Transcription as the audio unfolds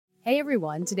Hey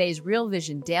everyone, today's Real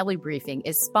Vision Daily Briefing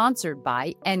is sponsored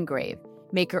by Engrave,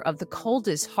 maker of the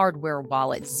coldest hardware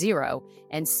wallet Zero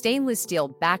and stainless steel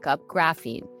backup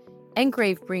graphene.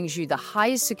 Engrave brings you the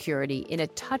highest security in a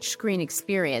touchscreen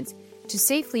experience to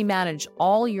safely manage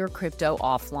all your crypto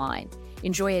offline.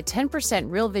 Enjoy a 10%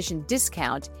 Real Vision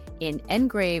discount in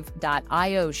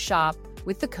engrave.io shop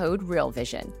with the code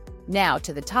RealVision. Now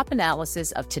to the top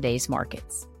analysis of today's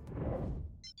markets.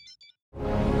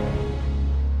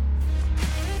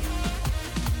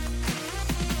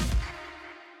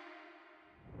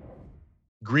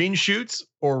 Green shoots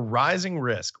or rising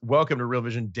risk? Welcome to Real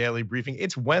Vision Daily Briefing.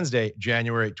 It's Wednesday,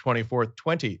 January 24th,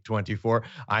 2024.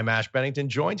 I'm Ash Bennington,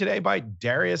 joined today by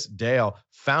Darius Dale,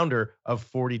 founder of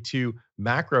 42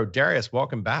 Macro. Darius,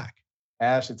 welcome back.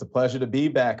 Ash, it's a pleasure to be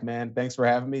back, man. Thanks for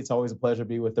having me. It's always a pleasure to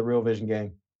be with the Real Vision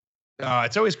gang.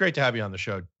 It's always great to have you on the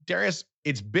show. Darius,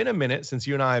 it's been a minute since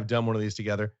you and I have done one of these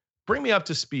together. Bring me up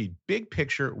to speed. Big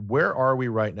picture, where are we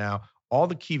right now? All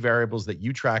the key variables that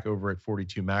you track over at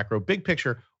 42 Macro. Big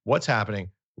picture, what's happening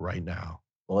right now?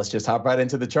 Well, let's just hop right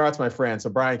into the charts, my friend. So,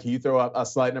 Brian, can you throw up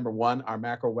slide number 1, our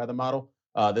macro weather model?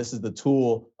 This is the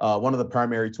tool, one of the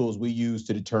primary tools we use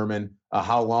to determine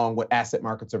how long, what asset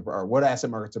markets are going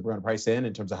to price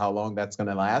in terms of how long that's going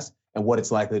to last and what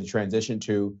it's likely to transition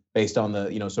to based on the,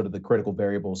 sort of the critical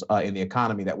variables in the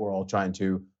economy that we're all trying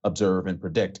to observe and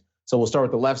predict. So we'll start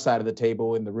with the left side of the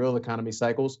table. In the real economy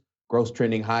cycles, growth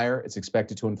trending higher. It's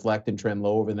expected to inflect and trend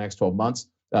low over the next 12 months.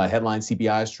 Headline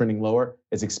CPI is trending lower.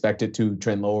 It's expected to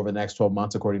trend low over the next 12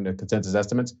 months, according to consensus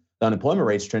estimates. The unemployment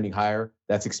rate's trending higher.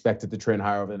 That's expected to trend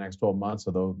higher over the next 12 months,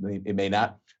 although it may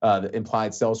not. The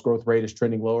implied sales growth rate is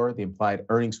trending lower. The implied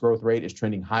earnings growth rate is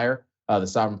trending higher. The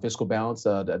sovereign fiscal balance,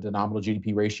 the nominal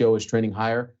GDP ratio is trending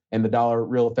higher. And the dollar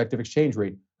real effective exchange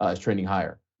rate is trending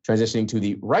higher. Transitioning to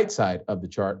the right side of the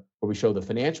chart, where we show the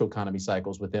financial economy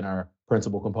cycles within our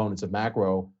principal components of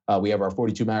macro, we have our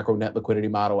 42 macro net liquidity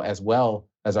model as well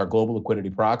as our global liquidity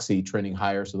proxy trending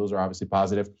higher. So those are obviously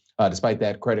positive. Despite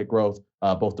that, credit growth,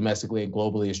 both domestically and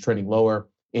globally, is trending lower.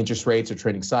 Interest rates are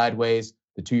trending sideways.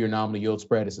 The 2-year nominal yield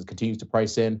spread continues to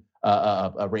price in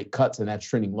rate cuts, and that's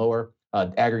trending lower.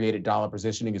 Aggregated dollar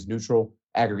positioning is neutral.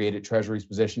 Aggregated treasuries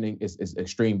positioning is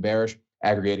extreme bearish.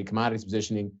 Aggregated commodities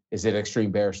positioning is at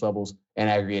extreme bearish levels, and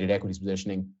aggregated equities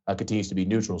positioning continues to be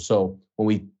neutral. So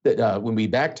when we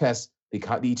back test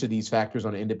each of these factors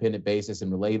on an independent basis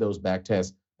and relay those back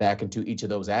tests back into each of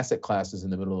those asset classes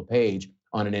in the middle of the page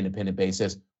on an independent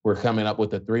basis, we're coming up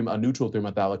with a neutral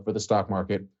 3-month outlook for the stock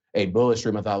market, a bullish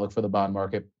 3-month outlook for the bond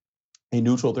market, a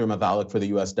neutral 3-month outlook for the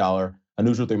U.S. dollar, a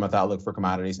neutral 3-month outlook for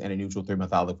commodities, and a neutral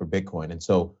 3-month outlook for Bitcoin. And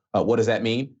so what does that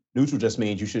mean? Neutral just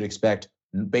means you should expect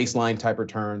baseline type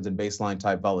returns and baseline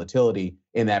type volatility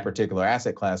in that particular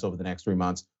asset class over the next 3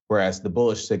 months, whereas the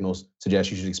bullish signals suggest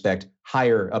you should expect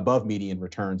higher above median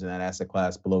returns in that asset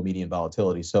class, below median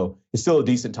volatility. So it's still a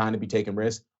decent time to be taking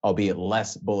risks, albeit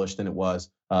less bullish than it was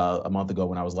a month ago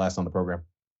when I was last on the program.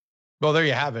 Well, there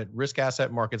you have it. Risk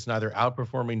asset markets neither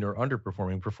outperforming nor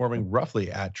underperforming, performing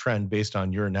roughly at trend based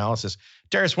on your analysis.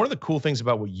 Darius, one of the cool things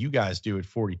about what you guys do at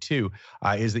 42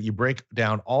 is that you break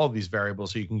down all of these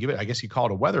variables so you can give it, I guess you call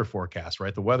it a weather forecast,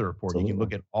 right? The weather report. Absolutely. You can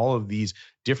look at all of these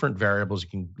different variables. You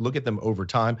can look at them over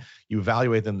time. You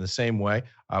evaluate them the same way,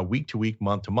 week to week,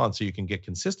 month to month, so you can get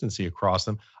consistency across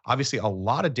them. Obviously, a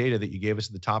lot of data that you gave us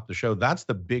at the top of the show. That's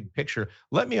the big picture.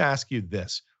 Let me ask you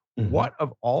this. What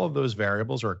of all of those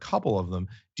variables, or a couple of them,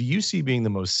 do you see being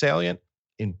the most salient,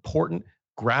 important,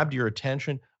 grabbed your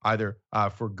attention, either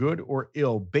for good or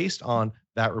ill, based on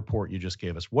that report you just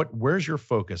gave us? Where's your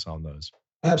focus on those?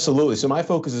 Absolutely. So my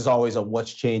focus is always on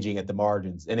what's changing at the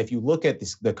margins. And if you look at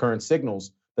the current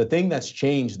signals, the thing that's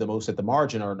changed the most at the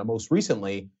margin, or the most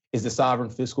recently, is the sovereign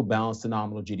fiscal balance to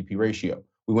nominal GDP ratio.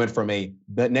 We went from a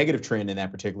negative trend in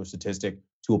that particular statistic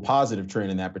to a positive trend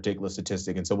in that particular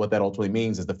statistic. And so what that ultimately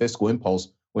means is the fiscal impulse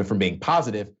went from being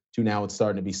positive to now it's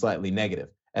starting to be slightly negative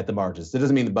at the margins. That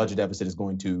doesn't mean the budget deficit is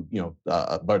going to,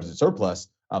 budget surplus,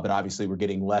 but obviously we're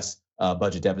getting less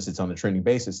budget deficits on a trending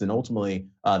basis. And ultimately,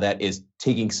 that is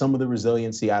taking some of the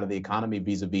resiliency out of the economy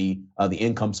vis-a-vis the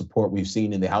income support we've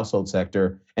seen in the household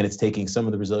sector. And it's taking some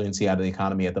of the resiliency out of the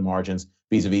economy at the margins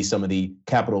vis-a-vis some of the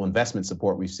capital investment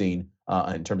support we've seen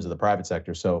in terms of the private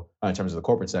sector. So in terms of the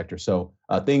corporate sector. So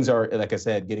things are, like I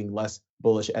said, getting less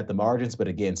bullish at the margins, but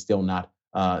again, still not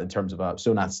in terms of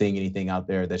still not seeing anything out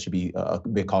there that should be a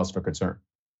big cause for concern.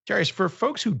 Darius, for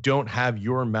folks who don't have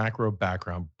your macro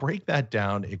background, break that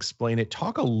down, explain it,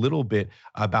 talk a little bit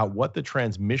about what the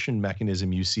transmission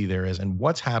mechanism you see there is and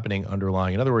what's happening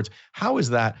underlying. In other words, how is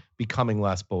that becoming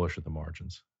less bullish at the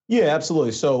margins? Yeah,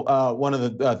 absolutely. So one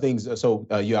of the things,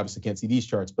 you obviously can't see these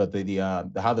charts, but the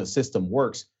how the system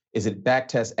works is it back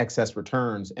tests excess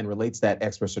returns and relates that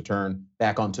excess return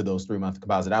back onto those 3-month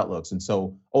composite outlooks. And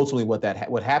so ultimately,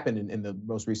 what happened in the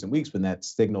most recent weeks when that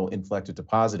signal inflected to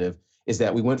positive is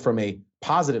that we went from a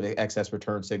positive excess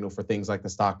return signal for things like the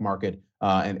stock market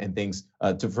and things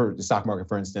for the stock market,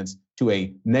 for instance, to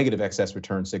a negative excess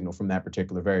return signal from that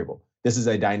particular variable. This is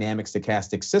a dynamic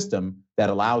stochastic system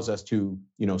that allows us to,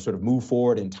 sort of move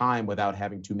forward in time without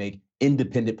having to make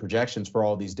independent projections for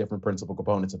all these different principal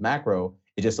components of macro.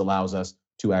 It just allows us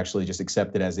to actually just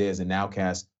accept it as is and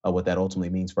nowcast what that ultimately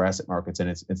means for asset markets. And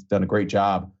it's done a great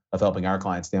job of helping our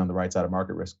clients stay on the right side of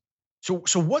market risk.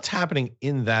 So what's happening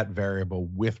in that variable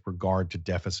with regard to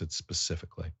deficits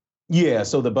specifically? Yeah,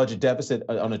 so the budget deficit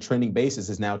on a trending basis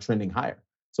is now trending higher.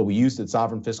 So we used the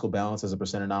sovereign fiscal balance as a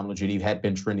percent of nominal GDP had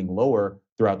been trending lower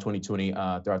throughout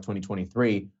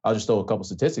 2023. I'll just throw a couple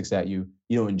statistics at you.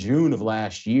 In June of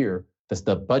last year,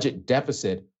 the budget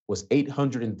deficit was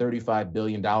 $835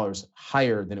 billion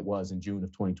higher than it was in June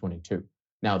of 2022.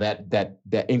 Now that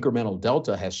incremental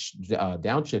delta has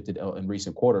downshifted in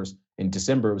recent quarters. In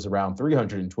December, it was around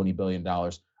 $320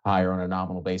 billion higher on a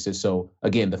nominal basis. So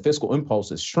again, the fiscal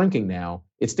impulse is shrinking now.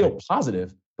 It's still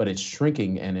positive, but it's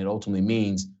shrinking, and it ultimately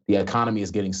means the economy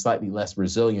is getting slightly less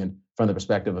resilient from the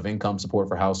perspective of income support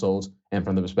for households and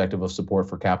from the perspective of support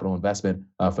for capital investment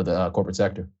for the corporate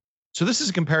sector. So this is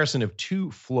a comparison of two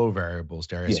flow variables,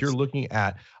 Darius. Yes. You're looking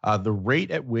at the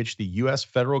rate at which the U.S.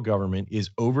 federal government is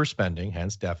overspending,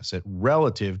 hence deficit,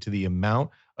 relative to the amount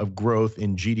of growth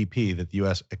in GDP that the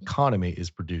U.S. economy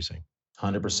is producing.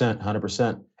 100%,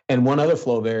 100%. And one other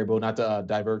flow variable, not to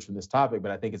diverge from this topic, but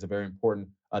I think it's a very important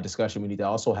discussion we need to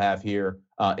also have here,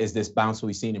 is this bounce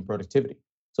we've seen in productivity.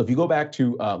 So if you go back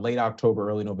to late October,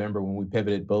 early November, when we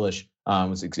pivoted bullish,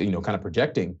 was kind of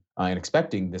projecting and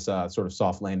expecting this sort of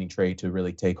soft landing trade to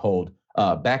really take hold.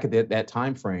 Back at that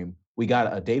time frame, we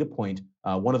got a data point,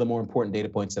 one of the more important data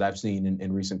points that I've seen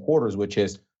in recent quarters, which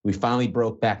is we finally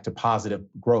broke back to positive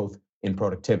growth in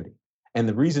productivity. And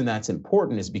the reason that's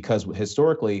important is because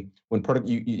historically,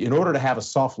 in order to have a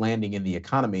soft landing in the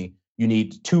economy, you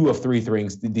need two of three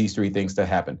things, these three things to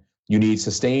happen. You need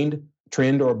sustained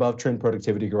trend or above trend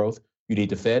productivity growth. You need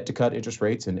the Fed to cut interest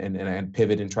rates and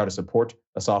pivot and try to support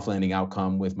a soft landing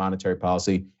outcome with monetary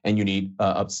policy. And you need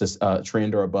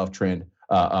trend or above trend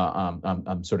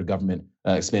sort of government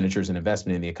expenditures and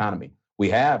investment in the economy. We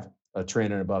have a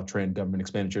trend and above trend government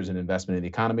expenditures and investment in the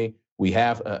economy. We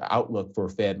have an outlook for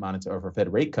Fed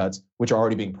rate cuts, which are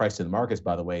already being priced in the markets,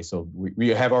 by the way. So we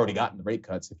have already gotten the rate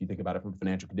cuts, if you think about it from a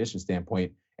financial conditions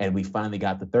standpoint. And we finally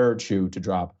got the third shoe to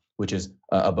drop, which is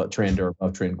above trend or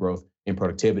above trend growth in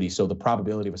productivity. So the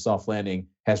probability of a soft landing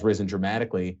has risen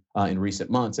dramatically in recent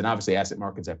months. And obviously asset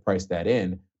markets have priced that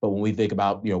in. But when we think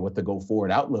about what the go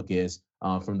forward outlook is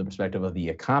from the perspective of the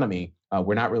economy,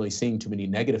 we're not really seeing too many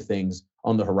negative things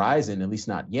on the horizon, at least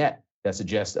not yet, that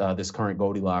suggests this current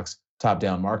Goldilocks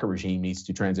top-down market regime needs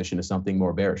to transition to something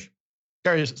more bearish.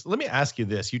 Darius, let me ask you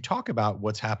this. You talk about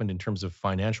what's happened in terms of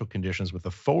financial conditions with the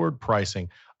forward pricing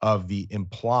of the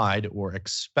implied or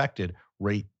expected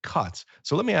rate cuts.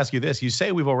 So let me ask you this. You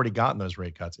say we've already gotten those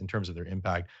rate cuts in terms of their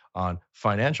impact on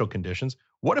financial conditions.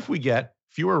 What if we get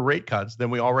fewer rate cuts than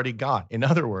we already got? In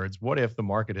other words, what if the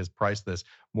market has priced this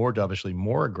more dovishly,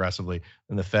 more aggressively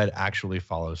than the Fed actually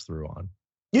follows through on?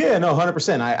 Yeah, no,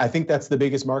 100%. I think that's the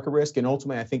biggest market risk. And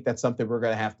ultimately, I think that's something we're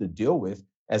going to have to deal with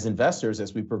as investors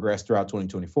as we progress throughout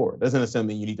 2024. It doesn't necessarily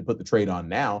mean you need to put the trade on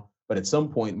now, but at some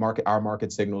point, our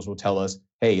market signals will tell us,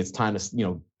 hey, it's time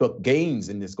to book gains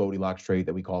in this Goldilocks trade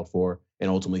that we called for and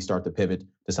ultimately start to pivot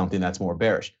to something that's more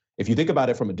bearish. If you think about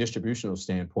it from a distributional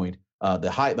standpoint,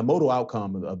 the modal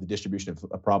outcome of the distribution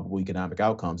of probable economic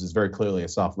outcomes is very clearly a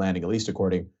soft landing, at least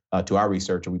according to our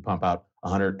research. And we pump out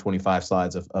 125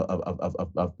 slides of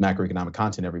macroeconomic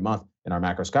content every month in our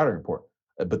macro scouting report.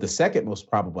 But the second most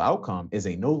probable outcome is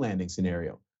a no landing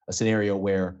scenario, a scenario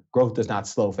where growth does not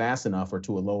slow fast enough or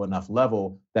to a low enough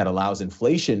level that allows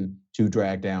inflation to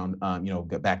drag down,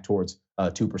 get back towards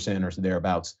 2% or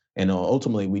thereabouts. And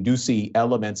ultimately, we do see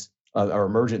elements or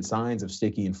emergent signs of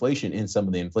sticky inflation in some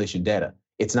of the inflation data.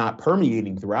 It's not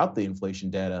permeating throughout the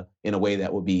inflation data in a way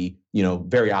that would be,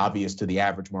 very obvious to the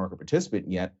average market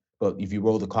participant yet. But if you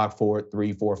roll the clock forward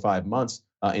 3, 4, 5 months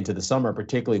into the summer,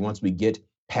 particularly once we get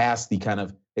past the kind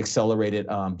of accelerated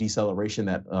deceleration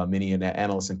that many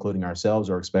analysts, including ourselves,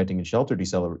 are expecting in shelter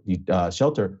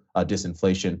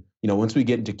disinflation. Once we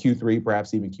get into Q3,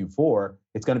 perhaps even Q4,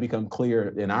 it's going to become clear,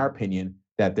 in our opinion,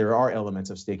 that there are elements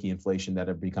of sticky inflation that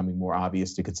are becoming more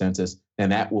obvious to consensus,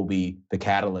 and that will be the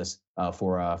catalyst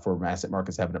for asset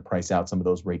markets having to price out some of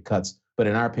those rate cuts. But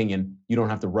in our opinion, you don't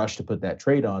have to rush to put that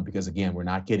trade on because, again, we're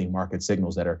not getting market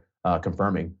signals that are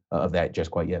confirming of that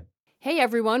just quite yet. Hey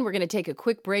everyone, we're going to take a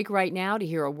quick break right now to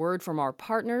hear a word from our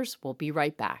partners. We'll be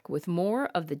right back with more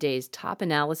of the day's top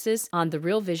analysis on the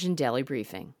Real Vision Daily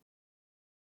Briefing.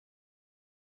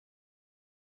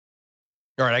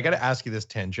 All right, I got to ask you this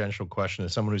tangential question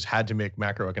as someone who's had to make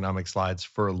macroeconomic slides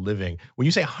for a living. When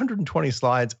you say 120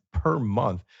 slides per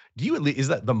month, is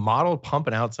that the model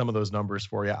pumping out some of those numbers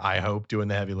for you? I hope, doing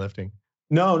the heavy lifting.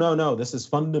 No. This is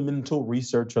fundamental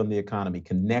research on the economy,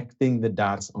 connecting the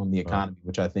dots on the economy,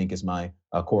 which I think is my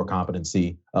core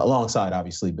competency, alongside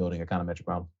obviously building econometric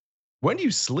models. When do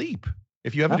you sleep?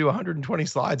 If you have to do 120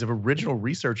 slides of original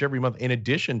research every month, in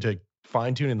addition to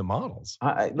fine tuning the models.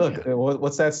 Look,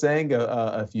 what's that saying?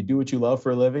 If you do what you love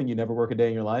for a living, you never work a day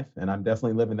in your life. And I'm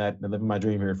definitely living my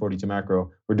dream here at 42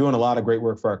 Macro. We're doing a lot of great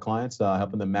work for our clients,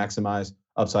 helping them maximize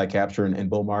upside capture in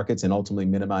bull markets and ultimately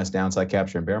minimize downside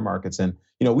capture in bear markets. And,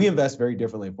 we invest very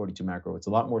differently in 42 Macro. It's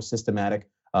a lot more systematic.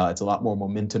 It's a lot more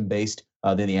momentum based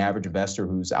than the average investor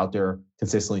who's out there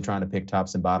consistently trying to pick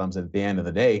tops and bottoms. And at the end of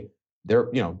the day,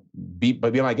 be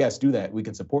my guest, do that. We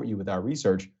can support you with our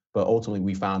research, but ultimately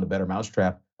we found a better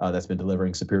mousetrap that's been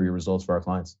delivering superior results for our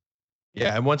clients.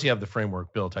 Yeah, and once you have the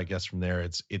framework built, I guess from there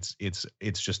it's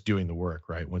just doing the work,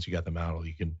 right? Once you got the model,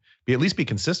 you can at least be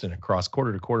consistent across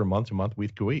quarter to quarter, month to month,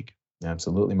 week to week.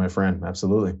 Absolutely, my friend.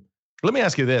 Absolutely. Let me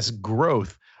ask you this: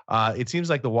 growth. It seems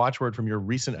like the watchword from your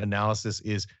recent analysis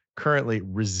is currently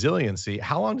resiliency.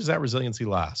 How long does that resiliency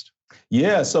last?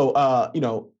 Yeah, so I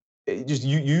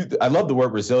love the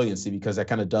word resiliency because that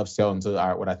kind of dovetails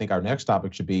into what I think our next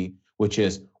topic should be, which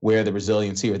is where the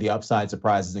resiliency or the upside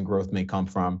surprises and growth may come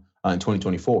from in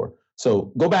 2024.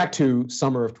 So go back to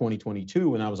summer of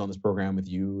 2022 when I was on this program with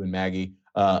you and Maggie,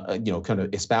 kind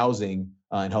of espousing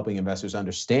and helping investors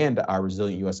understand our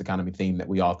resilient U.S. economy theme that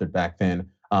we authored back then.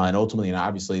 And ultimately, and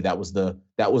obviously, that was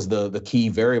the key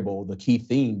variable, the key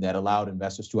theme that allowed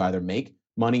investors to either make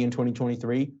money in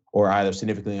 2023 or either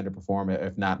significantly underperform,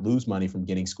 if not lose money from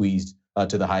getting squeezed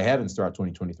to the high heavens throughout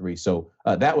 2023. So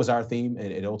that was our theme,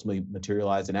 and it ultimately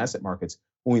materialized in asset markets.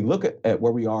 When we look at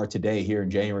where we are today here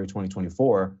in January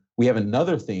 2024, we have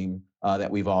another theme that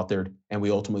we've authored and we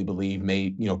ultimately believe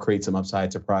may create some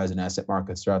upside surprise in asset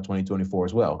markets throughout 2024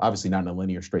 as well. Obviously not in a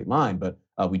linear straight line, but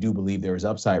we do believe there is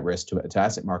upside risk to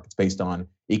asset markets based on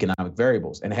economic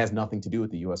variables, and it has nothing to do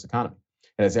with the U.S. economy.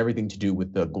 It has everything to do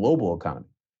with the global economy.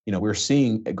 We're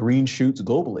seeing green shoots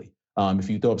globally. If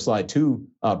you throw up slide 2,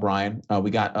 Brian, we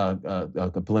got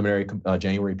a preliminary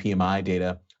January PMI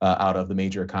data out of the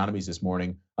major economies this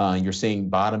morning. You're seeing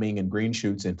bottoming and green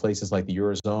shoots in places like the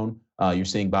Eurozone. You're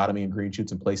seeing bottoming and green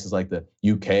shoots in places like the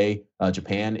UK.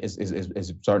 Japan is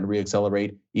starting to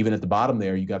reaccelerate. Even at the bottom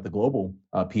there, you got the global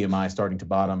PMI starting to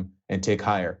bottom and tick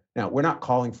higher. Now, we're not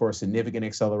calling for a significant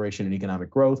acceleration in economic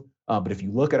growth, but if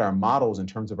you look at our models in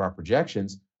terms of our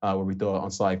projections, where we throw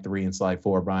on slide 3 and slide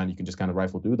 4, Brian, you can just kind of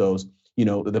rifle through those.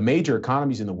 The major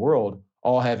economies in the world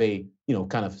all have a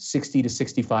kind of 60 to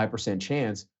 65%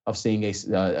 chance of seeing a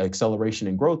acceleration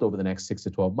in growth over the next 6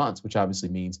 to 12 months, which obviously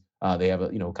means they have a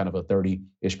kind of a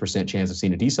 30-ish% chance of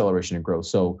seeing a deceleration in growth.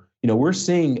 So we're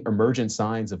seeing emergent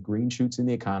signs of green shoots in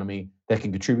the economy that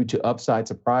can contribute to upside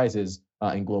surprises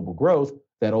in global growth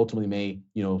that ultimately may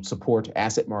support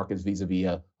asset markets vis-a-vis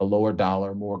a lower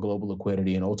dollar, more global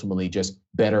liquidity, and ultimately just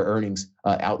better earnings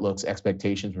outlooks,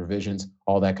 expectations, revisions,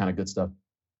 all that kind of good stuff.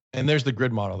 And there's the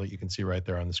grid model that you can see right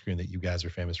there on the screen that you guys are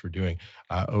famous for doing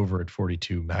over at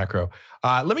 42 Macro.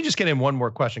 Let me just get in one more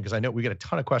question because I know we get a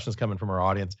ton of questions coming from our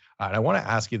audience. And I want to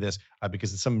ask you this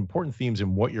because it's some important themes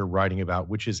in what you're writing about,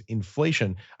 which is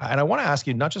inflation. And I want to ask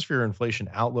you not just for your inflation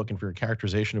outlook and for your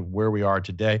characterization of where we are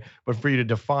today, but for you to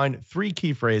define 3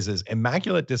 key phrases: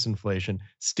 immaculate disinflation,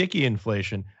 sticky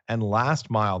inflation, and last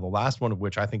mile, the last one of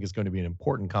which I think is going to be an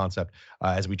important concept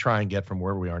as we try and get from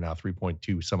where we are now,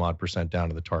 3.2 some odd % down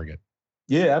to the target.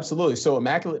 Yeah, absolutely. So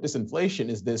immaculate disinflation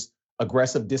is this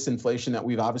aggressive disinflation that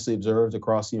we've obviously observed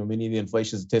across many of the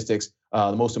inflation statistics.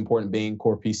 The most important being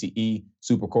core PCE,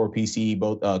 super core PCE.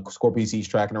 Both core PCE is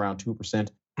tracking around 2%,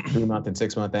 3-month and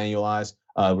 6-month annualized.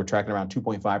 We're tracking around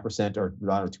 2.5% or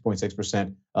around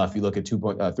 2.6%. If you look at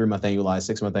 3-month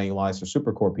annualized, 6-month annualized for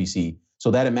super core PCE. So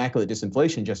that immaculate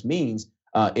disinflation just means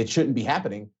it shouldn't be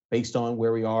happening based on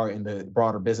where we are in the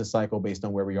broader business cycle, based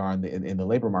on where we are in the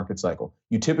labor market cycle.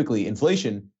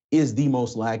 Inflation is the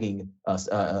most lagging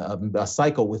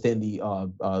cycle within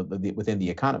the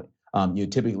economy.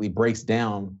 It typically breaks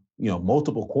down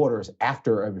multiple quarters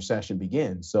after a recession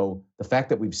begins. So the fact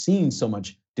that we've seen so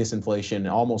much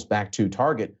disinflation almost back to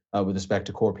target with respect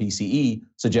to core PCE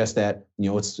suggests that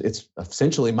it's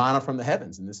essentially manna from the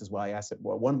heavens, and this is why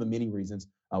one of the many reasons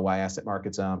why asset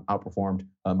markets outperformed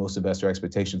most investor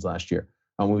expectations last year.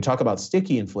 When we talk about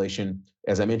sticky inflation,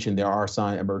 as I mentioned, there are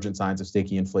emergent signs of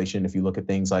sticky inflation. If you look at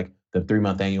things like the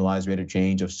 3-month annualized rate of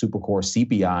change of supercore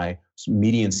CPI,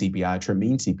 median CPI, trim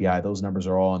mean CPI, those numbers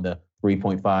are all in the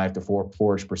 3.5 to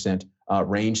 4%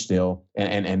 range still,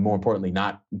 and more importantly,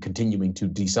 not continuing to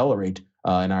decelerate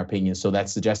in our opinion. So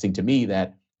that's suggesting to me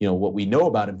that what we know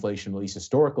about inflation, at least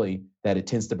historically, that it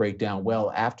tends to break down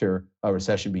well after a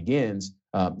recession begins.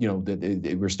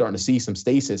 We're starting to see some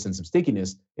stasis and some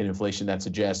stickiness in inflation that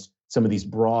suggests some of these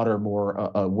broader,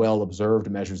 more well-observed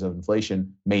measures of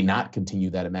inflation may not continue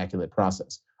that immaculate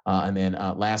process. And then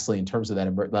lastly, in terms of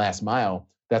that last mile,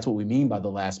 that's what we mean by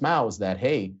the last mile is that,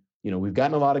 hey, we've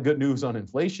gotten a lot of good news on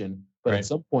inflation, but at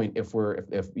some point, if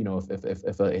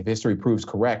history proves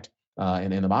correct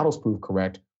and the models prove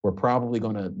correct, we're probably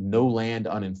going to no land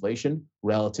on inflation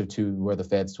relative to where the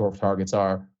Fed's targets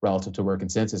are, relative to where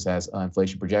consensus has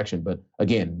inflation projection. But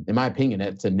again, in my opinion,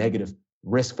 it's a negative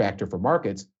risk factor for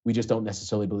markets. We just don't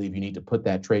necessarily believe you need to put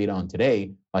that trade on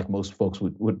today like most folks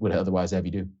would otherwise have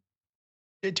you do.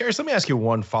 Darius, let me ask you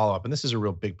one follow-up, and this is a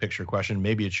real big picture question.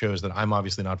 Maybe it shows that I'm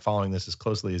obviously not following this as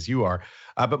closely as you are.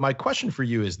 But my question for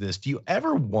you is this: do you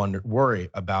ever worry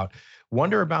about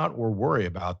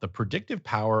the predictive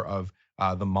power of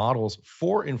the models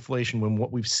for inflation when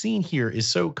what we've seen here is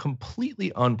so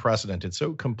completely unprecedented,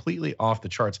 so completely off the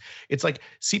charts? It's like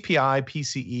CPI,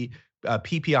 PCE,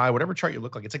 PPI, whatever chart you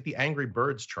look like, it's like the Angry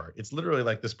Birds chart. It's literally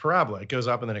like this parabola. It goes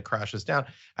up and then it crashes down.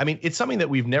 I mean, it's something that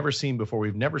we've never seen before.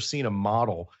 We've never seen a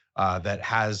model that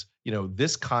has,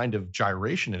 this kind of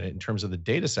gyration in it in terms of the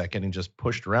data set getting just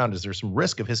pushed around. Is there some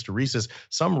risk of hysteresis,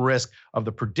 some risk of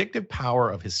the predictive power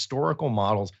of historical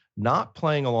models not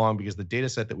playing along because the data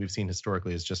set that we've seen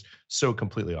historically is just so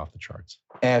completely off the charts?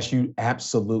 Ash, you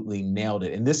absolutely nailed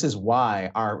it. And this is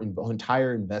why our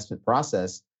entire investment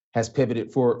process has pivoted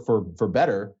for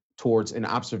better towards an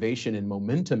observation and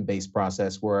momentum-based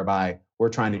process whereby we're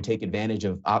trying to take advantage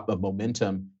of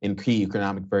momentum in key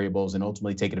economic variables and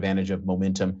ultimately take advantage of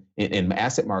momentum in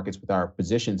asset markets with our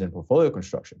positions and portfolio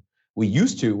construction. We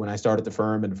used to, when I started the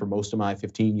firm and for most of my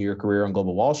 15-year career on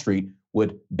Global Wall Street,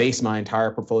 would base my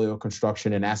entire portfolio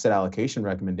construction and asset allocation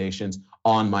recommendations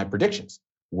on my predictions.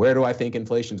 Where do I think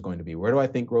inflation is going to be? Where do I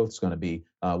think growth is going to be?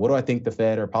 What do I think the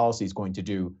Fed or policy is going to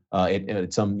do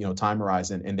at some time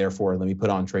horizon? And therefore, let me put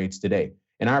on trades today.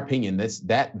 In our opinion,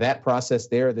 that process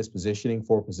there, this positioning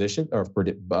for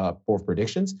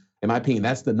predictions, in my opinion,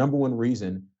 that's the number one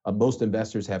reason most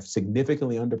investors have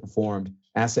significantly underperformed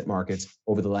asset markets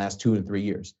over the last 2 and 3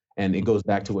 years. And it goes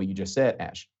back to what you just said,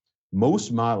 Ash.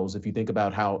 Most models, if you think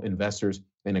about how investors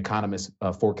and economists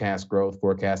forecast growth,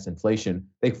 forecast inflation,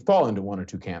 they fall into one or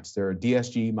two camps. They're a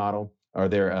DSG model or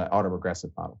they're an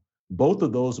autoregressive model. Both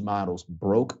of those models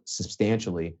broke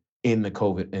substantially in the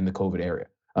COVID area.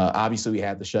 Obviously, we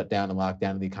had the shutdown and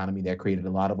lockdown of the economy that created a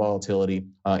lot of volatility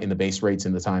in the base rates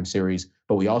in the time series.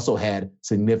 But we also had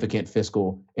significant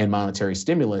fiscal and monetary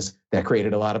stimulus that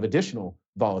created a lot of additional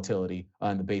volatility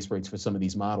in the base rates for some of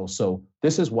these models. So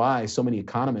this is why so many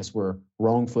economists were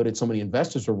wrong-footed. So many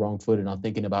investors were wrong-footed on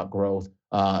thinking about growth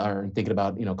or thinking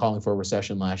about calling for a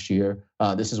recession last year.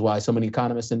 This is why so many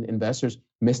economists and investors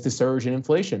missed the surge in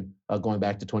inflation going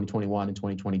back to 2021 and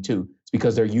 2022. It's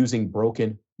because they're using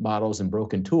broken models and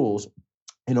broken tools,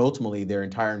 and ultimately their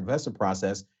entire investment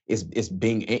process is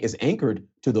anchored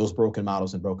to those broken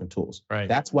models and broken tools. Right.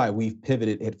 That's why we've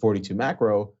pivoted at 42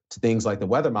 Macro to things like the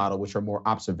weather model, which are more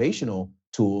observational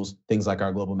tools, things like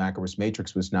our global macro risk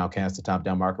matrix, which now casts a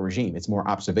top-down market regime. It's more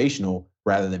observational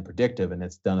rather than predictive, and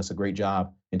it's done us a great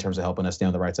job in terms of helping us stay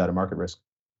on the right side of market risk.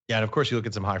 Yeah, and of course you look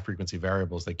at some high-frequency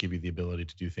variables that give you the ability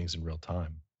to do things in real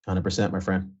time. 100%, my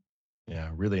friend. Yeah,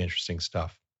 really interesting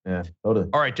stuff. Yeah, totally.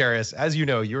 All right, Darius, as you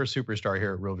know, you're a superstar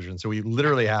here at Real Vision. So we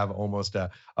literally have almost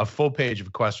a full page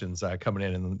of questions coming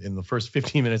in the first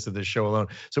 15 minutes of this show alone.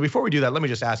 So before we do that, let me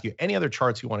just ask you, any other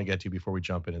charts you want to get to before we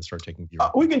jump in and start taking through?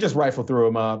 We can just rifle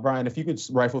through them. Brian, if you could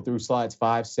rifle through slides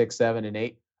 5, 6, 7, and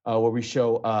 8, where we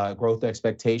show growth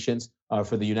expectations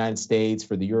for the United States,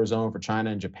 for the Eurozone, for China,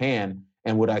 and Japan.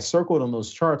 And what I circled on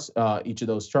those charts, each of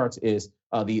those charts is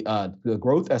the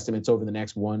growth estimates over the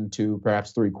next 1, 2,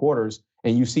 perhaps 3 quarters.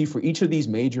 And you see for each of these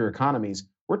major economies,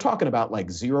 we're talking about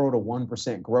like 0 to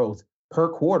 1% growth per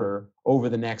quarter over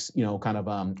the next,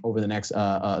 over the next 2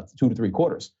 to 3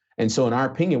 quarters. And so in our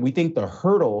opinion, we think the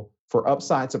hurdle for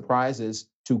upside surprises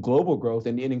to global growth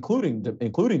and including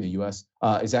the U.S.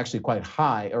 Is actually quite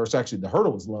high, or it's actually the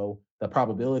hurdle is low. The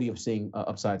probability of seeing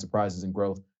upside surprises and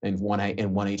growth in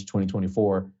 1H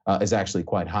 2024 is actually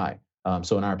quite high.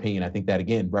 So in our opinion, I think that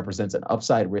again represents an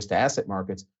upside risk to asset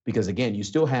markets because again, you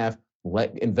still have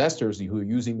investors who are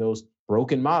using those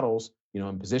broken models,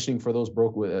 and positioning for those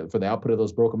for the output of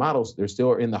those broken models. They're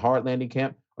still in the hard landing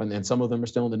camp, and then some of them are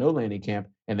still in the no landing camp,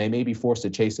 and they may be forced to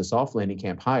chase the soft landing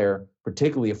camp higher,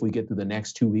 particularly if we get through the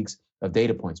next 2 weeks of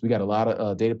data points. We got a lot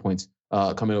of data points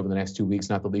coming over the next 2 weeks,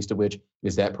 not the least of which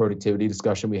is that productivity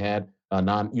discussion we had,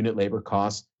 non-unit labor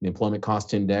costs, the employment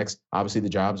cost index, obviously the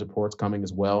jobs reports coming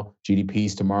as well,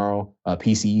 GDPs tomorrow,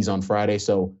 PCEs on Friday.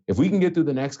 So if we can get through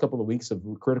the next couple of weeks of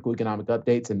critical economic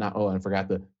updates and and I forgot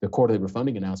the quarterly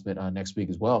refunding announcement next week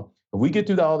as well. If we get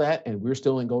through all that and we're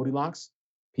still in Goldilocks,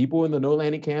 people in the no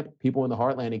landing camp, people in the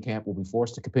hard landing camp will be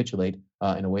forced to capitulate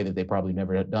in a way that they probably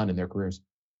never had done in their careers.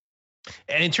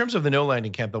 And in terms of the no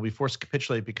landing camp, they'll be forced to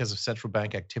capitulate because of central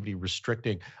bank activity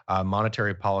restricting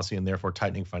monetary policy and therefore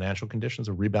tightening financial conditions,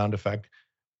 a rebound effect.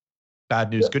 Bad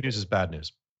news. Good news is bad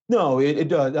news. No, it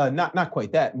does not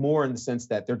quite that. More in the sense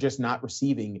that they're just not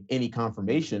receiving any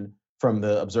confirmation from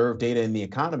the observed data in the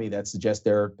economy that suggests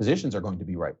their positions are going to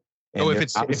be right. And if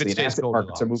it stays asset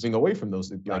markets are moving away from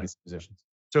those legacy positions.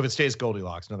 So if it stays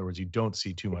Goldilocks, in other words, you don't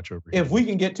see too much over. If we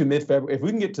can get to mid-February, if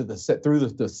we can get to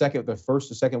the first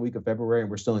or second week of February,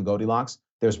 and we're still in Goldilocks,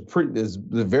 there's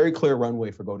a very clear runway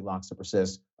for Goldilocks to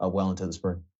persist well into the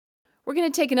spring. We're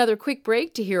going to take another quick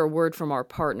break to hear a word from our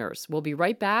partners. We'll be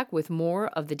right back with more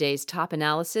of the day's top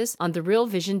analysis on the Real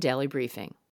Vision Daily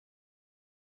Briefing.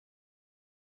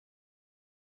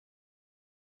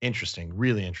 Interesting,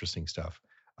 really interesting stuff.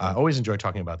 I always enjoy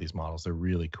talking about these models. They're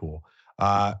really cool.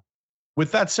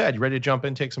 With that said, you ready to jump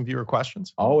in, take some viewer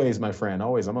questions? Always, my friend.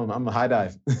 Always. I'm a high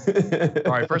dive.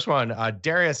 All right, first one.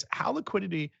 Darius, how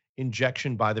liquidity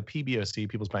injection by the PBOC,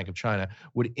 People's Bank of China,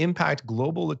 would impact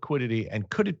global liquidity, and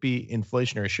could it be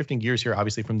inflationary? Shifting gears here,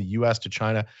 obviously, from the U.S. to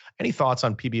China. Any thoughts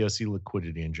on PBOC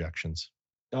liquidity injections?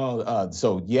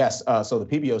 So yes. So the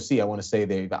PBOC, I want to say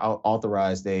they've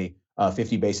authorized a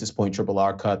 50 basis point triple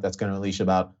R cut that's going to unleash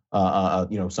about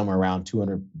somewhere around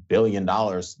 $200 billion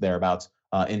thereabouts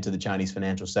into the Chinese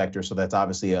financial sector. So that's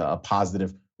obviously a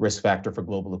positive risk factor for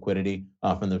global liquidity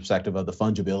from the perspective of the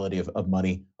fungibility of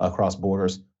money across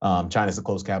borders. China's a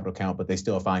closed capital account, but they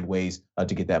still find ways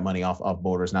to get that money off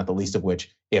borders, not the least of which,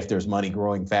 if there's money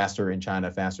growing faster in China,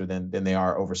 faster than they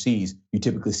are overseas, you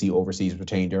typically see overseas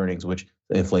retained earnings, which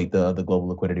inflate the global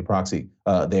liquidity proxy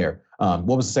there. What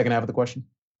was the second half of the question?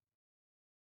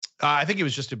 I think it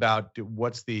was just about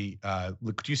what's the,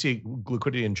 do you see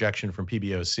liquidity injection from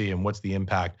PBOC, and what's the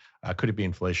impact? Could it be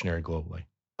inflationary globally?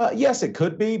 Yes, it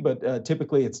could be, but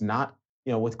typically it's not.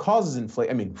 What causes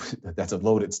inflation, I mean, that's a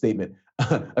loaded statement.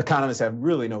 Economists have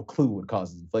really no clue what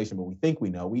causes inflation, but we think we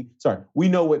know. We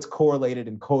know what's correlated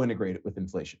and co-integrated with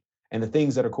inflation. And the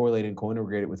things that are correlated and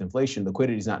co-integrated with inflation,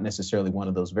 liquidity is not necessarily one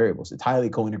of those variables. It's highly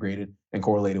co-integrated and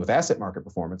correlated with asset market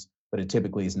performance, but it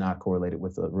typically is not correlated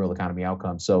with the real economy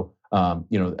outcome. So,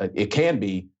 it can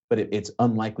be, but it's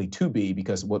unlikely to be,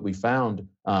 because what we found,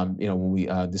 when we,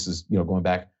 this is, going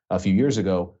back a few years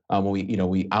ago, when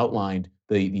we outlined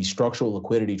the structural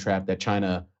liquidity trap that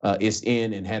China is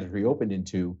in and had reopened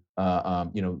into.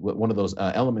 One of those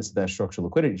elements of that structural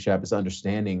liquidity trap is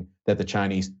understanding that the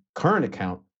Chinese current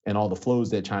account and all the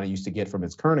flows that China used to get from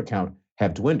its current account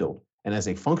have dwindled. And as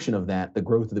a function of that, the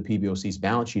growth of the PBOC's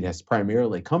balance sheet has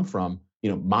primarily come from,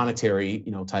 monetary,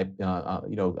 type,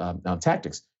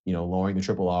 tactics, lowering the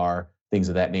triple R, things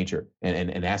of that nature,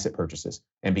 and asset purchases.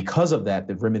 And because of that,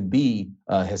 the renminbi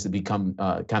has become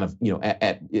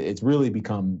it's really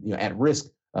become, at risk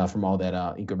from all that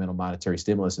incremental monetary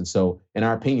stimulus. And so, in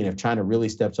our opinion, if China really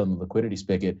steps on the liquidity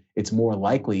spigot, it's more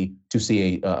likely to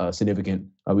see a significant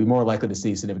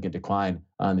decline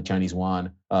in the Chinese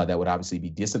yuan that would obviously be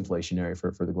disinflationary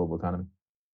for the global economy.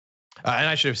 And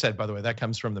I should have said, by the way, that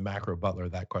comes from the macro butler,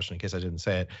 that question, in case I didn't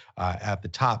say it at the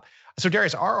top. So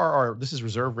Darius, RRR, this is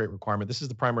reserve rate requirement. This is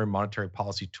the primary monetary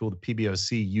policy tool the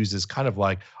PBOC uses, kind of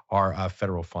like our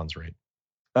federal funds rate.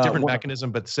 Different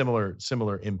mechanism, but similar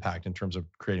impact in terms of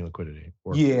creating liquidity.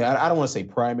 Yeah, I don't want to say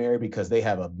primary, because they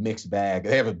have a mixed bag.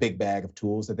 They have a big bag of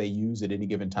tools that they use at any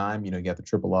given time. You got the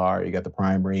triple R, you got the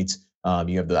prime rates,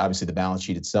 you have obviously the balance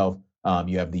sheet itself.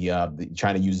 You have the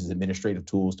China uses administrative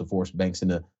tools to force banks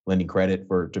into lending credit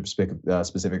for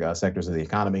specific sectors of the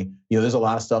economy. There's a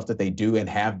lot of stuff that they do and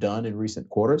have done in recent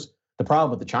quarters. The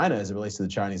problem with the China as it relates to the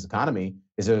Chinese economy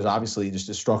is there's obviously just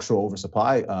a structural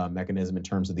oversupply mechanism in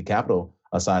terms of the capital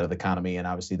side of the economy, and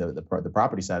obviously the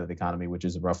property side of the economy, which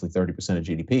is roughly 30% of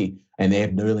GDP. And they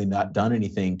have really not done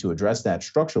anything to address that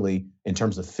structurally in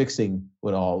terms of fixing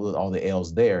what all the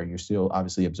ails there. And you're still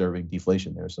obviously observing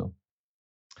deflation there. So.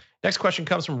 Next question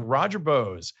comes from Roger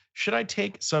Bose. Should I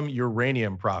take some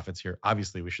uranium profits here?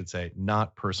 Obviously, we should say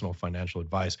not personal financial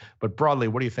advice, but broadly,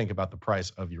 what do you think about the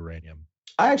price of uranium?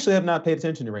 I actually have not paid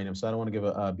attention to uranium, so I don't want to give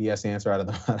a BS answer out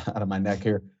of my neck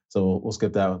here. So we'll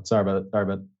skip that one. Sorry about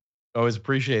it. Always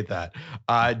appreciate that.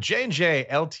 J&J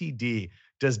Ltd.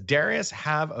 Does Darius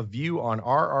have a view on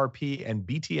RRP and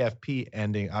BTFP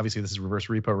ending? Obviously, this is reverse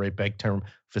repo rate bank term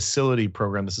facility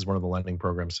program. This is one of the lending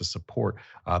programs to support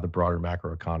the broader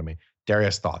macro economy.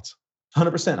 Darius, thoughts?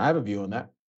 100%. I have a view on that.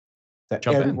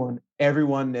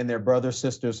 Everyone and their brother,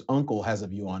 sister's uncle has a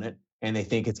view on it, and they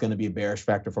think it's going to be a bearish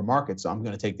factor for markets. So I'm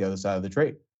going to take the other side of the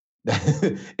trade.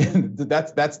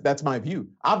 That's my view.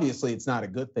 Obviously, it's not a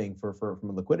good thing from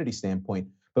a liquidity standpoint,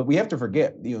 but we have to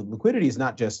forget, liquidity is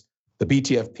not just the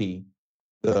BTFP,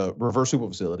 the reverse repo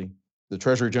facility, the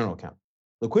Treasury General Account.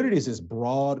 Liquidity is this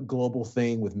broad global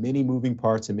thing with many moving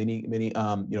parts and many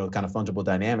kind of fungible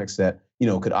dynamics that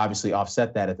could obviously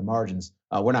offset that at the margins.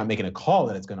 We're not making a call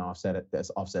that it's going to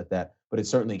offset that, but it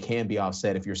certainly can be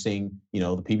offset if you're seeing the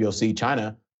PBOC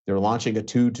China, they're launching a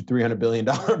 $200 to $300 billion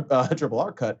triple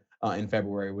R cut in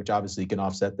February, which obviously can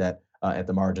offset that at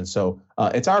the margin. So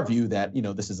it's our view that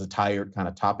this is a tired kind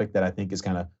of topic that I think is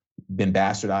kind of been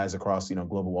bastardized across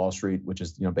global Wall Street, which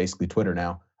is basically Twitter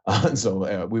now. And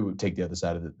so we would take the other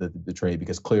side of the trade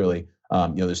because clearly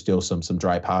there's still some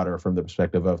dry powder from the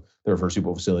perspective of the reverse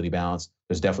repo facility balance.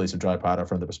 There's definitely some dry powder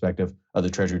from the perspective of the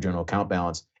Treasury General Account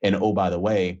balance. And oh, by the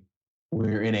way,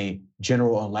 we're in a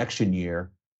general election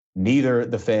year. Neither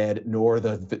the Fed nor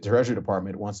the Treasury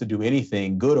Department wants to do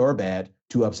anything good or bad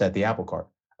to upset the apple cart.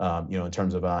 In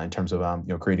terms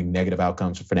of creating negative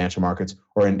outcomes for financial markets,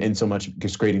 or in so much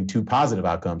just creating two positive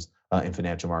outcomes in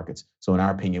financial markets. So in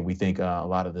our opinion, we think a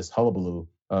lot of this hullabaloo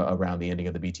around the ending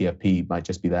of the BTFP might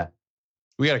just be that.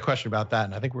 We got a question about that,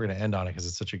 and I think we're going to end on it because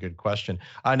it's such a good question.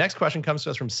 Next question comes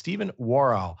to us from Stephen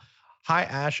Warrell. Hi,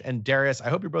 Ash and Darius. I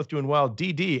hope you're both doing well.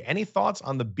 DD, any thoughts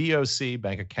on the BOC,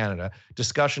 Bank of Canada,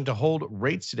 discussion to hold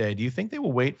rates today? Do you think they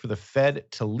will wait for the Fed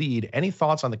to lead? Any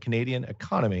thoughts on the Canadian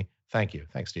economy? Thank you.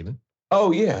 Thanks, Stephen.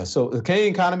 Oh, yeah. So the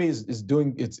Canadian economy is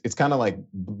doing, it's kind of like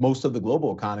most of the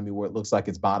global economy where it looks like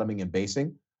it's bottoming and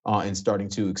basing and starting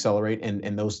to accelerate.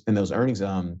 And those earnings,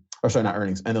 and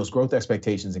those growth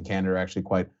expectations in Canada are actually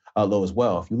quite low as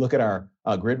well. If you look at our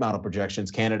grid model projections,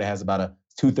 Canada has about a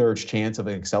 2/3 chance of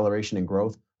an acceleration in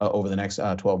growth over the next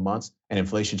 12 months, and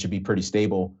inflation should be pretty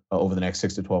stable over the next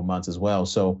 6 to 12 months as well.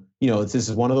 So, this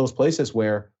is one of those places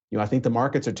where I think the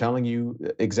markets are telling you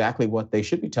exactly what they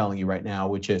should be telling you right now,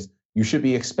 which is you should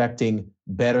be expecting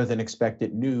better than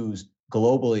expected news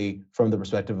globally from the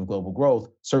perspective of global growth,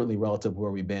 certainly relative to where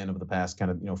we've been over the past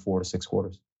kind of 4 to 6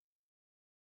 quarters.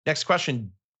 Next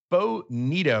question, Bo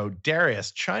Nito.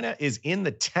 Darius, China is in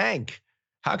the tank.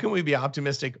 How can we be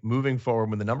optimistic moving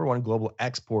forward when the number one global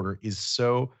exporter is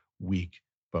so weak?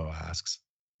 Bo asks.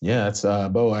 Yeah, that's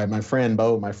Bo, my friend.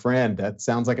 That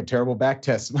sounds like a terrible back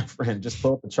test, my friend. Just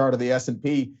pull up the chart of the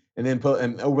S&P and then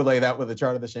overlay that with a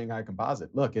chart of the Shanghai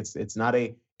Composite. Look, it's not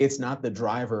the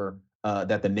driver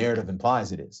that the narrative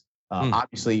implies it is.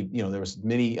 Obviously, there was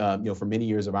many, for many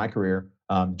years of my career,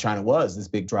 China was this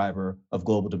big driver of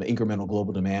incremental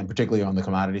global demand, particularly on the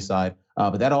commodity side.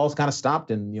 But that all kind of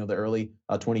stopped in the early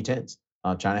 2010s.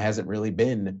 China hasn't really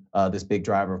been this big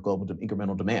driver of global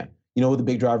incremental demand. You know what the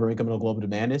big driver of incremental global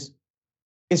demand is?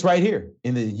 It's right here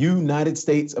in the United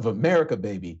States of America,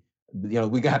 baby.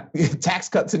 We got Tax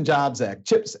Cuts and Jobs Act,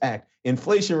 CHIPS Act,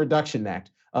 Inflation Reduction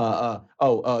Act.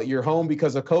 You're home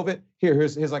because of COVID.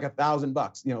 Here's like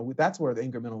 $1,000. That's where the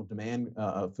incremental demand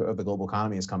of the global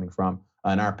economy is coming from,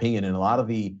 in our opinion. And a lot of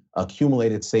the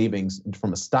accumulated savings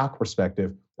from a stock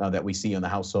perspective that we see on the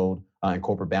household and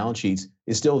corporate balance sheets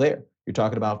is still there. You're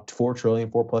talking about $4+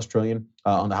 trillion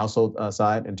on the household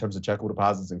side in terms of checkable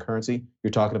deposits and currency. You're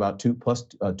talking about to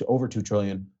over $2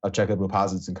 trillion of checkable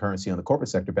deposits and currency on the corporate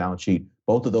sector balance sheet.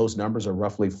 Both of those numbers are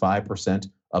roughly 5%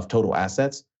 of total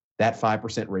assets. That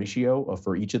 5% ratio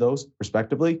for each of those,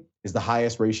 respectively, is the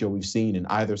highest ratio we've seen in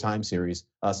either time series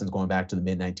since going back to the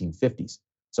mid-1950s.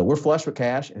 So we're flush with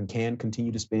cash and can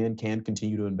continue to spend, can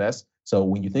continue to invest. So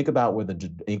when you think about where the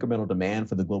incremental demand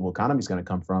for the global economy is going to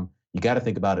come from, you got to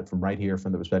think about it from right here,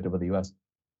 from the perspective of the U.S.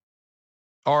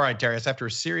 All right, Darius, after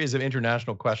a series of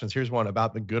international questions, here's one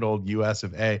about the good old U.S.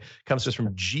 of A. Comes to us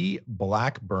from G.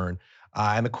 Blackburn.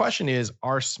 And the question is,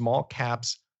 are small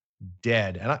caps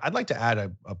dead. And I'd like to add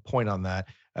a point on that.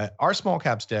 Are small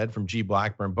caps dead from G.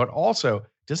 Blackburn? But also,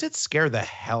 does it scare the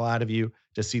hell out of you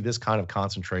to see this kind of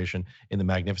concentration in the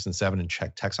Magnificent Seven and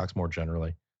tech stocks more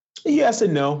generally? Yes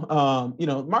and no.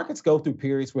 Markets go through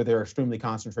periods where they're extremely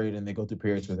concentrated, and they go through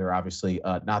periods where they're obviously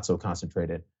not so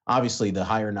concentrated. Obviously, the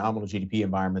higher nominal GDP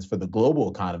environments for the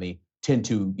global economy tend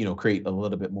to, create a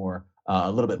little bit more,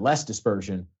 a little bit less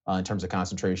dispersion in terms of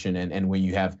concentration. And when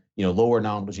you have, lower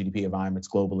nominal GDP environments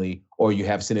globally, or you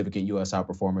have significant U.S.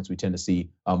 outperformance, we tend to see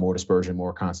more dispersion,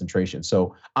 more concentration.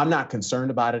 So I'm not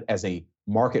concerned about it as a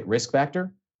market risk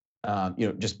factor.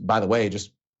 Just by the way,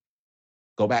 just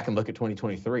go back and look at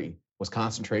 2023. Was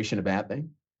concentration a bad thing?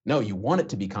 No, you want it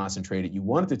to be concentrated. You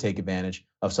want it to take advantage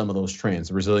of some of those trends: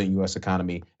 the resilient U.S.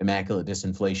 economy, immaculate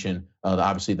disinflation,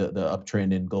 obviously the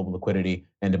uptrend in global liquidity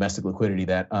and domestic liquidity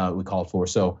that we called for.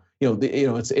 So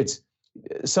it's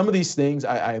some of these things.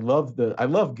 I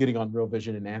love getting on Real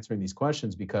Vision and answering these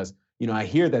questions because I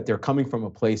hear that they're coming from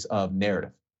a place of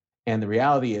narrative, and the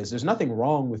reality is there's nothing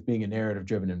wrong with being a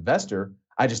narrative-driven investor.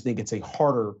 I just think it's a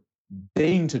harder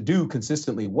thing to do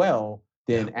consistently well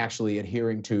than actually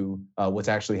adhering to what's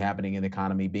actually happening in the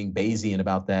economy, being Bayesian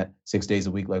about that 6 days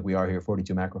a week like we are here at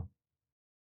 42 Macro.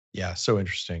 Yeah, so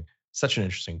interesting. Such an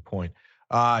interesting point.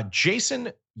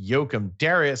 Jason Yoakum,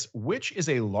 Darius, which is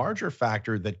a larger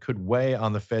factor that could weigh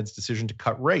on the Fed's decision to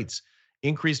cut rates?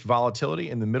 Increased volatility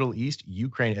in the Middle East,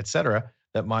 Ukraine, et cetera,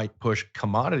 that might push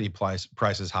commodity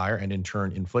prices higher and in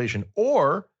turn inflation,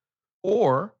 or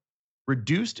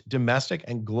reduced domestic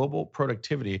and global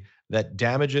productivity that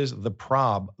damages the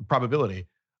probability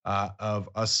of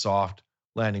a soft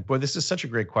landing. Boy, this is such a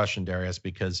great question, Darius,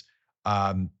 because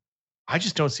I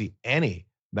just don't see any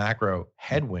macro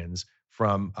headwinds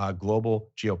from global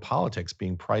geopolitics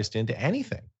being priced into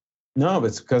anything. No,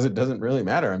 it's because it doesn't really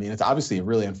matter. I mean, it's obviously a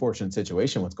really unfortunate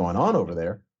situation what's going on over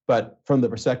there. But from the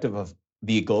perspective of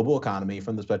the global economy,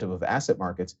 from the perspective of asset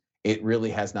markets, it really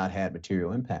has not had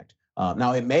material impact.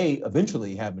 Now, it may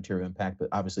eventually have material impact, but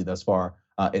obviously thus far,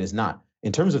 it is not.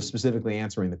 In terms of specifically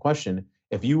answering the question,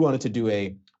 if you wanted to do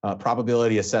a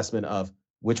probability assessment of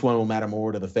which one will matter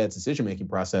more to the Fed's decision-making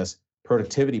process,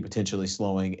 productivity potentially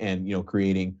slowing and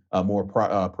creating more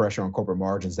pressure on corporate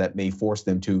margins that may force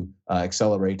them to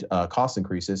accelerate cost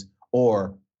increases,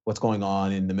 or what's going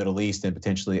on in the Middle East and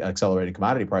potentially accelerating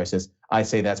commodity prices, I'd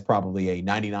say that's probably a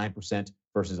 99%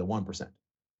 versus a 1%.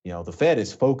 The Fed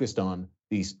is focused on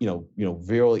these,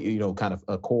 very, kind of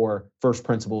a core first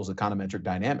principles econometric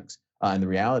dynamics. And the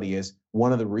reality is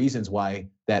one of the reasons why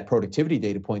that productivity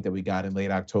data point that we got in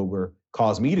late October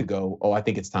caused me to go, oh, I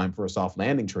think it's time for a soft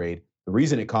landing trade. The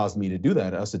reason it caused me to do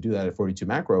that, us to do that at 42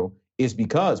 Macro, is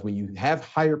because when you have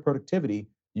higher productivity,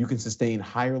 you can sustain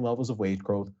higher levels of wage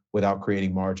growth without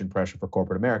creating margin pressure for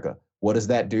corporate America. What does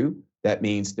that do? That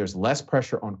means there's less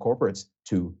pressure on corporates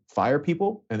to fire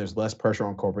people, and there's less pressure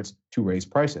on corporates to raise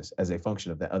prices as a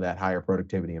function of that higher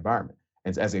productivity environment.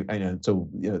 And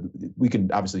we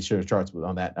can obviously share charts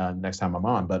on that next time I'm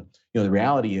on. But the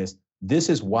reality is this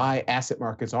is why asset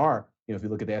markets are. If you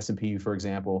look at the S&P, for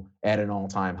example, at an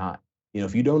all-time high.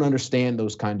 If you don't understand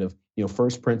those kind of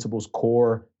first principles,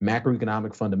 core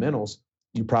macroeconomic fundamentals,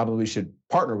 you probably should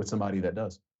partner with somebody that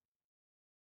does.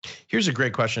 Here's a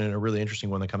great question and a really interesting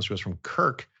one that comes to us from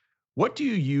Kirk. What do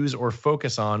you use or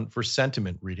focus on for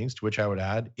sentiment readings? To which I would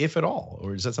add, if at all,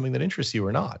 or is that something that interests you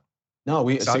or not? No,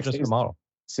 it's not just the model.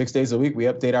 6 days a week, we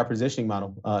update our positioning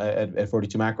model at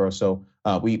 42 Macro. So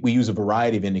we use a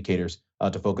variety of indicators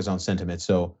to focus on sentiment.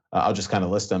 So I'll just kind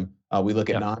of list them. We look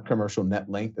at non-commercial net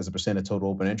length as a percent of total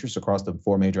open interest across the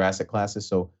four major asset classes.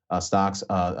 So stocks,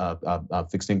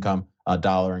 fixed income,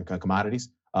 dollar, and commodities.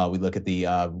 We look at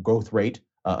the growth rate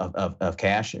of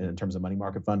cash in terms of money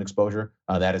market fund exposure.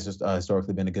 That has just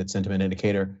historically been a good sentiment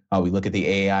indicator. We look at the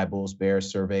AAI Bulls Bears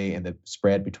survey and the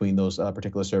spread between those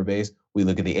particular surveys. We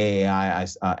look at the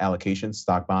AAI allocations,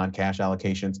 stock bond cash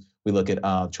allocations. We look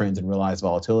at trends in realized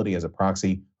volatility as a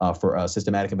proxy for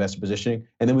systematic investor positioning.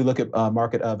 And then we look at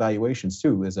market valuations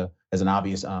too as an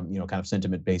obvious kind of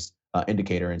sentiment-based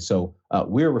indicator. And so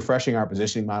we're refreshing our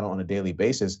positioning model on a daily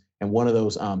basis. And one of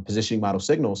those positioning model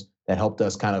signals that helped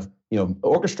us kind of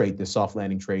orchestrate this soft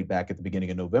landing trade back at the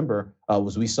beginning of November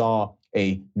was we saw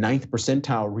a 9th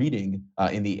percentile reading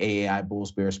in the AAI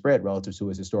Bulls Bear spread relative to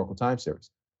its historical time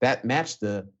series. That matched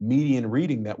the median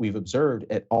reading that we've observed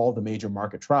at all the major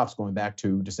market troughs going back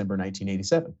to December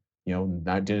 1987.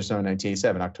 December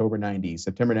 1987, October 90,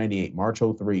 September 98, March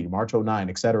 03, March 09,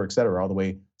 et cetera, all the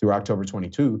way through October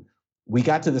 22. We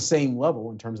got to the same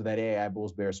level in terms of that AAI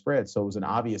Bulls Bear spread. So it was an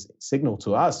obvious signal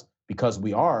to us because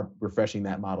we are refreshing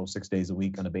that model 6 days a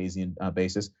week on a Bayesian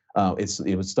basis,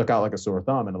 it was stuck out like a sore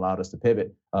thumb and allowed us to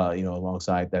pivot,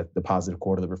 alongside that the positive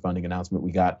quarterly refunding announcement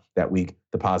we got that week,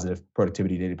 the positive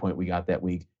productivity data point we got that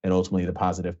week, and ultimately the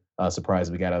positive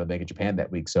surprise we got out of the Bank of Japan that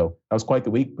week. So that was quite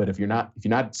the week. But if you're not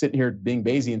sitting here being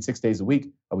Bayesian 6 days a week,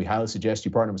 we highly suggest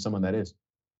you partner with someone that is.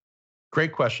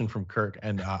 Great question from Kirk,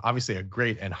 and obviously a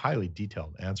great and highly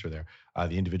detailed answer there,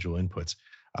 the individual inputs.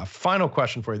 Final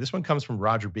question for you. This one comes from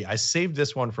Roger B. I saved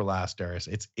this one for last, Darius.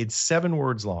 It's 7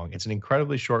 words long. It's an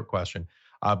incredibly short question,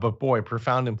 but boy,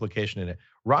 profound implication in it.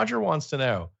 Roger wants to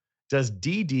know, does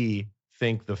DD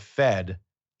think the Fed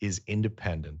is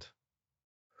independent?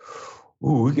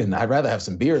 Ooh, I'd rather have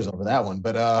some beers over that one,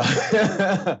 but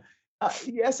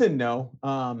yes and no.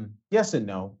 Yes and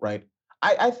no, right?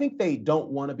 I think they don't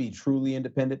want to be truly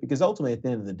independent because ultimately, at the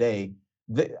end of the day,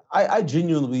 I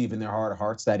genuinely believe in their heart of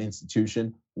hearts that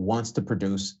institution wants to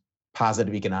produce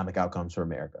positive economic outcomes for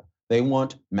America. They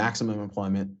want maximum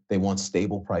employment, they want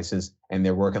stable prices, and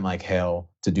they're working like hell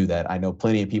to do that. I know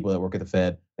plenty of people that work at the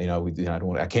Fed.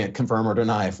 I can't confirm or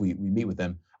deny if we meet with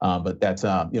them, but that's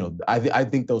I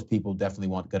think those people definitely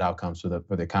want good outcomes for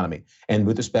the economy. And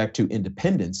with respect to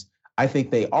independence, I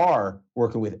think they are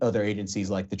working with other agencies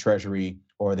like the Treasury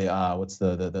or the what's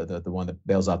the one that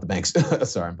bails out the banks.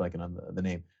 Sorry, I'm blanking on the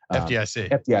name. FDIC.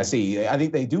 FDIC. I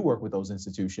think they do work with those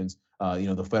institutions,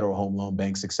 the Federal Home Loan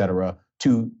Banks, et cetera,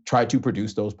 to try to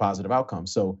produce those positive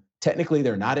outcomes. So technically,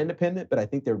 they're not independent, but I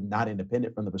think they're not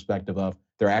independent from the perspective of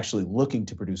they're actually looking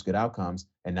to produce good outcomes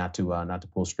and not to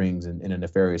pull strings in a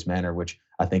nefarious manner, which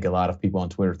I think a lot of people on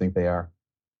Twitter think they are.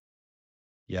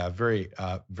 Yeah, very,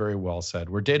 very well said.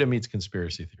 Where data meets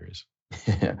conspiracy theories.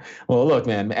 Well, look,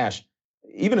 man, Ash,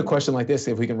 even a question like this,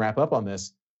 if we can wrap up on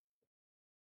this,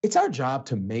 it's our job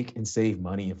to make and save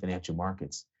money in financial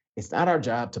markets. It's not our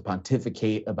job to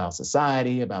pontificate about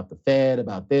society, about the Fed,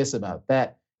 about this, about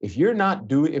that. If you're not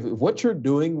doing, if what you're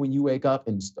doing when you wake up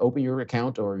and open your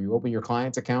account or you open your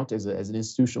client's account as an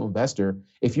institutional investor,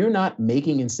 if you're not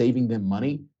making and saving them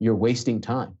money, you're wasting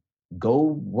time. Go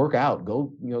work out,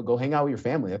 go hang out with your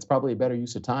family. That's probably a better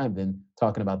use of time than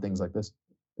talking about things like this.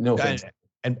 No offense.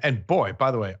 And boy, by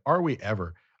the way, are we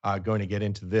ever going to get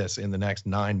into this in the next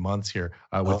 9 months here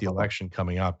with the election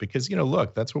coming up? Because,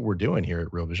 look, that's what we're doing here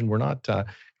at Real Vision. We're not,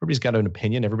 everybody's got an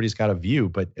opinion, everybody's got a view,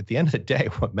 but at the end of the day,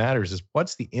 what matters is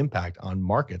what's the impact on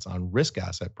markets, on risk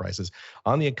asset prices,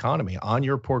 on the economy, on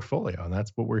your portfolio. And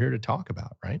that's what we're here to talk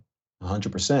about, right?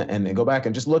 100%. And go back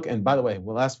and just look. And by the way,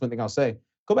 last one thing I'll say,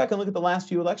 go back and look at the last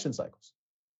few election cycles.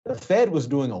 The Fed was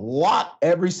doing a lot,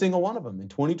 every single one of them. In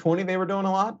 2020, they were doing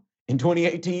a lot. In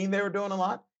 2018, they were doing a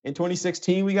lot. In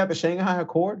 2016, we got the Shanghai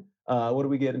Accord. What did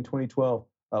we get in 2012?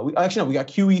 We got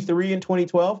QE3 in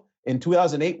 2012. In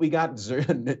 2008, we got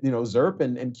ZERP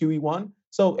and QE1.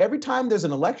 So every time there's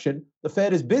an election, the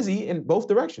Fed is busy in both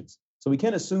directions. So we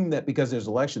can't assume that because there's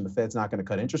an election, the Fed's not going to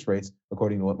cut interest rates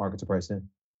according to what markets are priced in.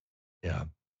 Yeah.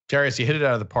 Darius, you hit it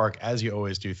out of the park, as you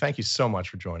always do. Thank you so much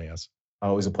for joining us.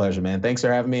 Always a pleasure, man. Thanks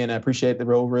for having me, and I appreciate the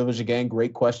Real Vision gang.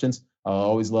 Great questions. I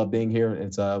always love being here.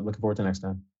 It's looking forward to next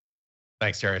time.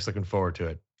 Thanks, Darius. Looking forward to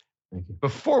it. Thank you.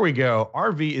 Before we go,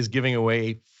 RV is giving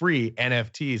away free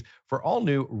NFTs for all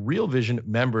new Real Vision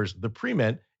members. The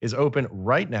pre-mint is open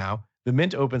right now. The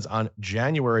mint opens on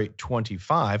January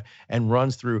 25 and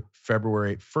runs through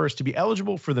February 1st. To be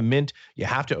eligible for the mint, you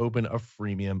have to open a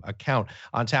freemium account.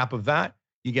 On top of that,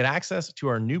 you get access to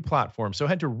our new platform. So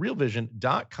head to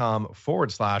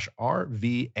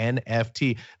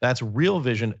realvision.com/RVNFT. That's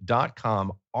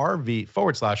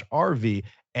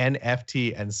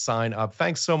realvision.com/RVNFT and sign up.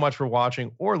 Thanks so much for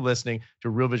watching or listening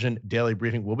to Real Vision Daily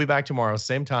Briefing. We'll be back tomorrow,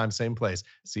 same time, same place.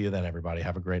 See you then, everybody.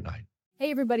 Have a great night. Hey,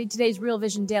 everybody. Today's Real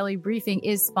Vision Daily Briefing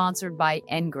is sponsored by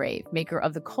Engrave, maker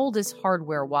of the coldest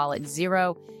hardware wallet,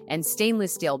 Zero, and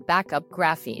stainless steel backup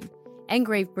graphene.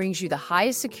 Engrave brings you the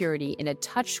highest security in a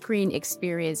touchscreen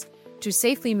experience to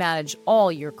safely manage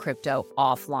all your crypto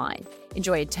offline.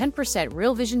 Enjoy a 10%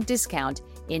 Real Vision discount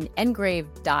in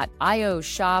engrave.io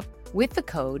shop with the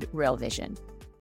code RealVision.